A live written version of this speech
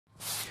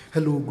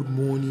Hello, good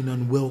morning,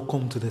 and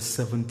welcome to the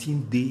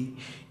 17th day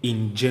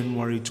in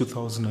January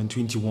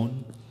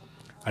 2021.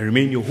 I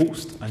remain your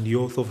host and the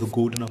author of the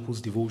Golden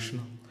Apples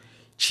Devotional,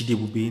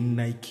 Chidebube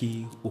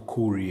Nike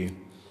Okorie.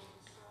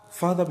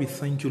 Father, we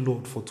thank you,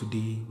 Lord, for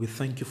today. We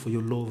thank you for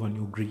your love and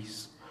your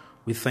grace.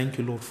 We thank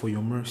you, Lord, for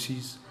your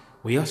mercies.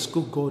 We ask,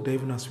 oh God, that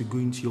even as we go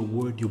into your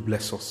word, you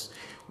bless us.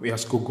 We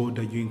ask, oh God,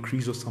 that you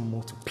increase us and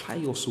multiply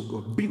us, oh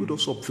God. Build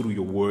us up through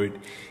your word.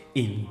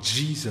 In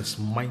Jesus'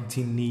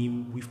 mighty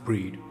name we've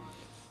prayed.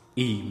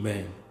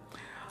 Amen.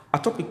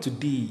 Our topic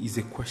today is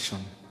a question.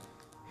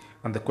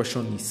 And the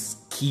question is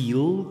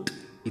skilled.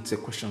 It's a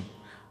question.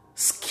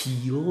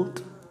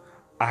 Skilled?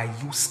 Are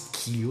you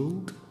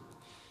skilled?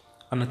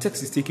 And the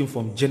text is taken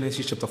from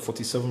Genesis chapter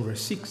 47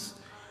 verse 6.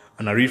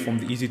 And I read from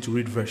the easy to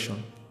read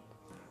version.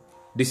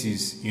 This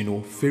is,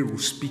 Pharaoh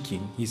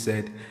speaking. He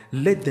said,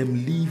 let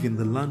them live in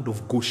the land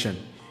of Goshen.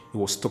 He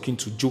was talking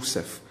to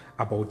Joseph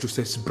about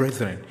Joseph's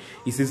brethren.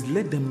 He says,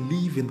 let them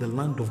live in the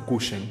land of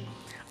Goshen.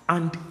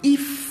 And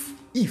if,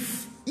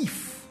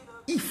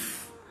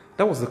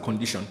 that was the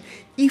condition.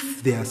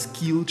 If they are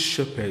skilled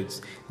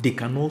shepherds, they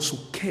can also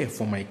care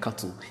for my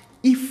cattle.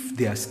 If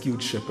they are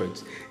skilled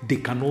shepherds, they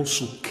can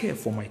also care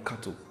for my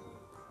cattle.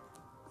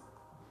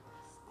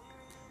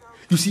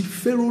 You see,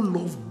 Pharaoh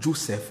loved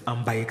Joseph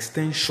and by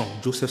extension,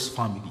 Joseph's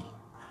family.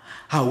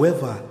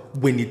 However,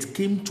 when it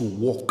came to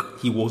work,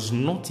 he was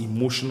not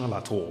emotional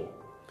at all.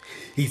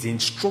 His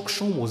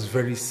instruction was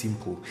very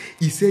simple.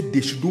 He said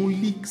they should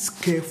only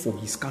care for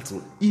his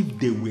cattle if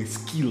they were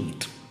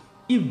skilled.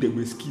 If they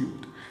were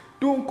skilled.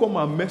 Don't come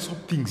and mess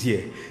up things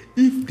here.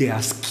 If they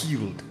are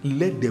skilled,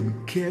 let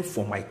them care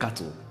for my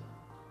cattle.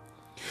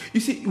 You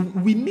see,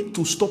 we need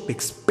to stop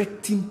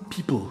expecting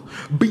people,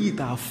 be it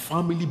our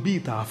family, be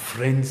it our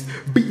friends,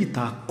 be it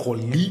our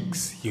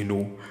colleagues,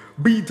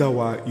 be it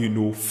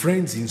our,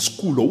 friends in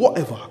school or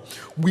whatever.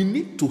 We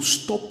need to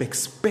stop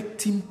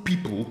expecting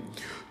people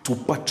to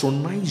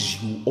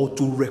patronize you or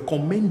to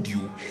recommend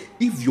you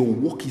if your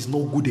work is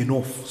not good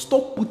enough.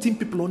 Stop putting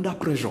people under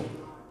pressure.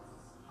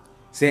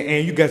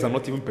 Say, you guys are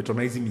not even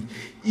patronizing me.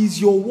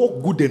 Is your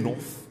work good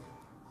enough?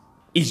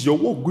 Is your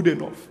work good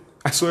enough?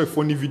 I saw a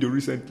funny video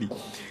recently.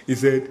 He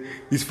said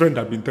his friend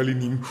had been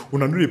telling him,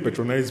 "Una no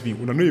patronize me.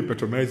 Una no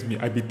patronize me.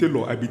 I be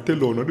tailor.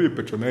 Una no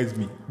patronize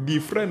me." The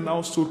friend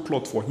now sewed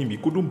cloth for him. He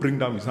couldn't bring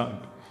down his hand.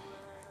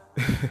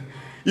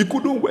 He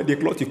couldn't wear the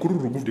cloth. He couldn't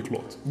remove the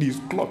cloth. The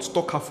cloth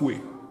stuck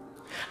halfway.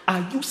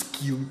 Are you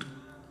skilled?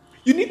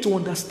 You need to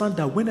understand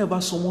that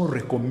whenever someone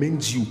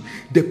recommends you,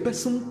 the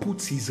person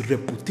puts his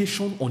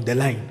reputation on the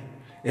line.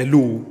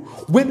 Hello.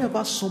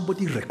 Whenever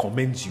somebody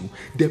recommends you,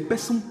 the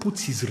person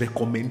puts his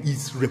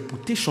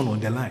reputation on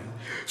the line.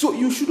 So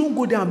you shouldn't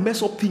go there and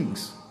mess up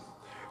things.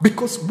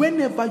 Because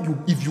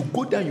if you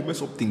go there and you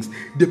mess up things,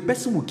 the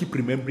person will keep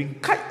remembering,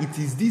 it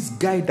is this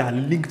guy that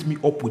linked me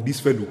up with this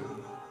fellow.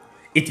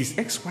 It is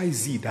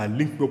XYZ that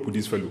linked me up with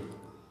this fellow.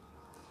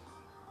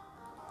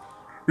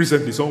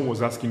 Recently, someone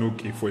was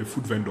asking, for a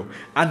food vendor.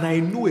 And I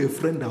know a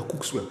friend that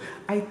cooks well.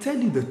 I tell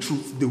you the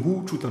truth, the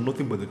whole truth and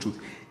nothing but the truth.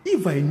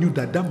 If I knew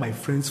that my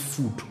friend's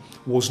food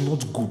was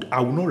not good,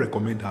 I would not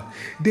recommend her.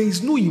 There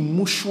is no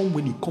emotion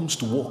when it comes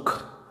to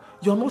work.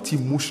 You're not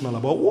emotional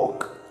about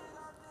work.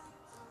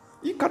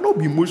 You cannot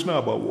be emotional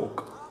about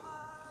work.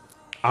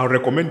 I'll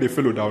recommend the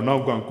fellow that will now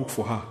go and cook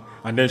for her.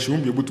 And then she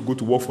won't be able to go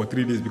to work for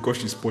 3 days because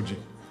she's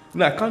purging.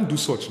 No, I can't do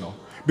such now.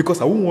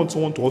 Because I won't want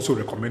someone to also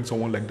recommend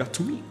someone like that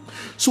to me.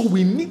 So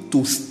we need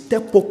to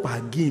step up our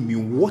game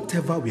in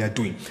whatever we are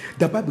doing.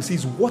 The Bible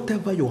says,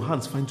 whatever your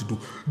hands find to do,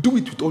 do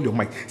it with all your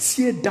might.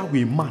 See that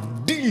way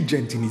man,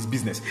 diligent in his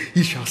business,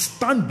 he shall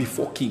stand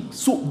before kings.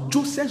 So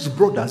Joseph's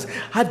brothers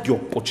had the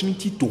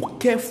opportunity to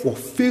care for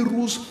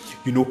Pharaoh's,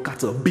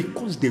 cattle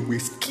because they were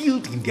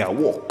skilled in their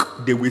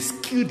work. They were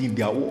skilled in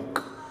their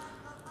work.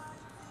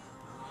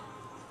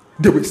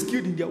 They were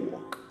skilled in their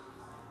work.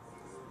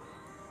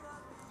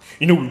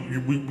 We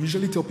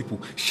usually tell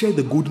people, share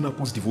the Golden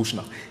Apples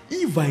Devotional.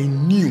 If I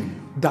knew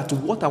that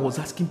what I was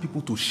asking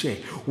people to share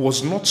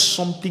was not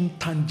something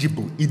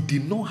tangible, it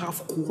did not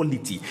have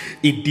quality,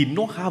 it did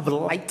not have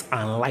light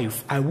and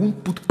life, I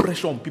won't put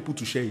pressure on people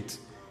to share it.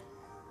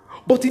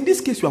 But in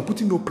this case, you are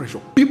putting no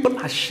pressure. People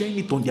are sharing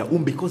it on their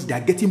own because they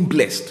are getting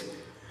blessed.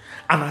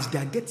 And as they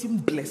are getting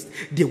blessed,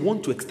 they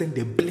want to extend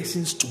their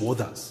blessings to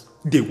others.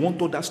 They want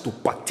others to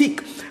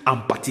partake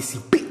and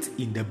participate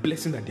in the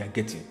blessing that they are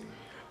getting.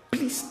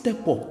 Please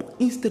step up.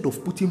 Instead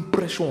of putting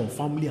pressure on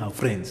family and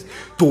friends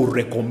to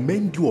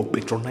recommend you or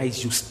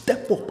patronize you,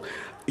 step up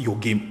your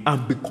game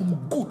and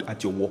become good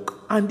at your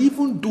work. And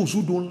even those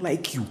who don't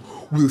like you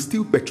will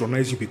still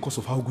patronize you because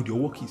of how good your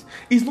work is.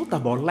 It's not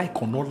about like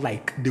or not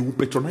like. They will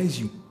patronize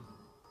you.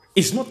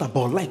 It's not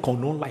about like or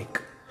not like.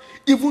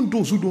 Even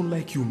those who don't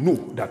like you know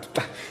that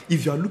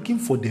if you are looking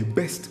for the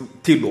best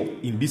tailor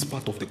in this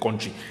part of the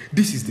country,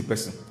 this is the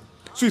person.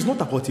 So it's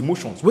not about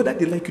emotions. Whether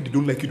they like you, they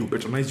don't like you, they'll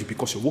patronize you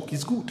because your work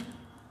is good.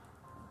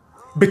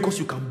 Because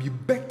you can be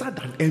better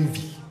than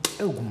envy.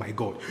 Oh my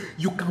God.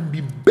 You can be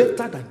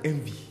better than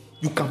envy.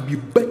 You can be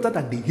better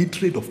than the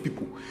hatred of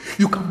people.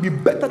 You can be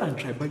better than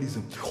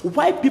tribalism.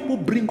 Why people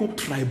bring up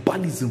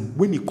tribalism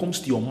when it comes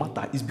to your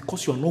matter is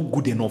because you are not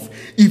good enough.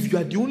 If you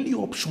are the only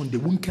option, they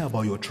won't care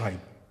about your tribe.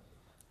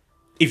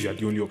 If you are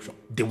the only option,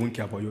 they won't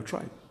care about your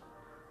tribe.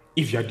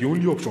 If you are the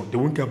only option, they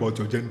won't care about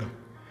your gender.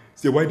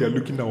 Say why they are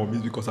looking down on me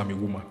is because I'm a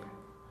woman.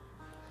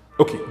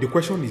 Okay, the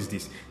question is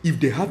this. If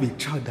they have a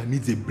child that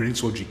needs a brain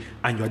surgery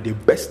and you are the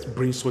best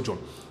brain surgeon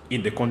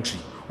in the country,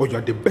 or you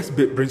are the best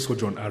brain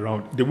surgeon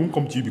around, they won't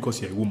come to you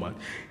because you're a woman.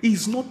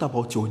 It's not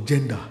about your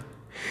gender.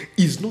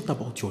 It's not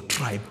about your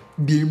tribe.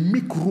 They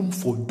make room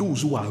for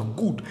those who are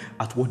good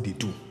at what they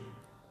do.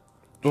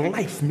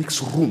 Life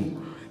makes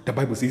room. The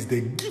Bible says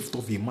the gift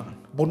of a man,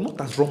 but not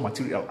as raw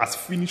material, as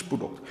finished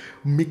product,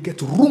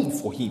 maketh room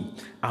for him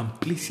and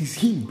places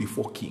him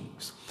before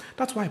kings.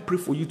 That's why I pray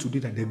for you today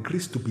that the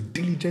grace to be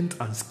diligent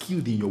and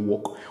skilled in your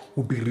work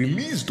will be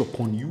released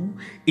upon you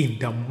in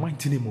the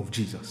mighty name of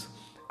Jesus.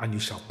 And you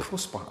shall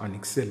prosper and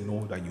excel in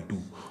all that you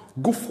do.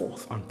 Go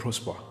forth and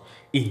prosper.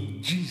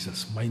 In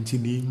Jesus' mighty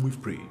name we've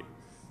prayed.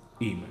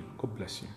 Amen. God bless you.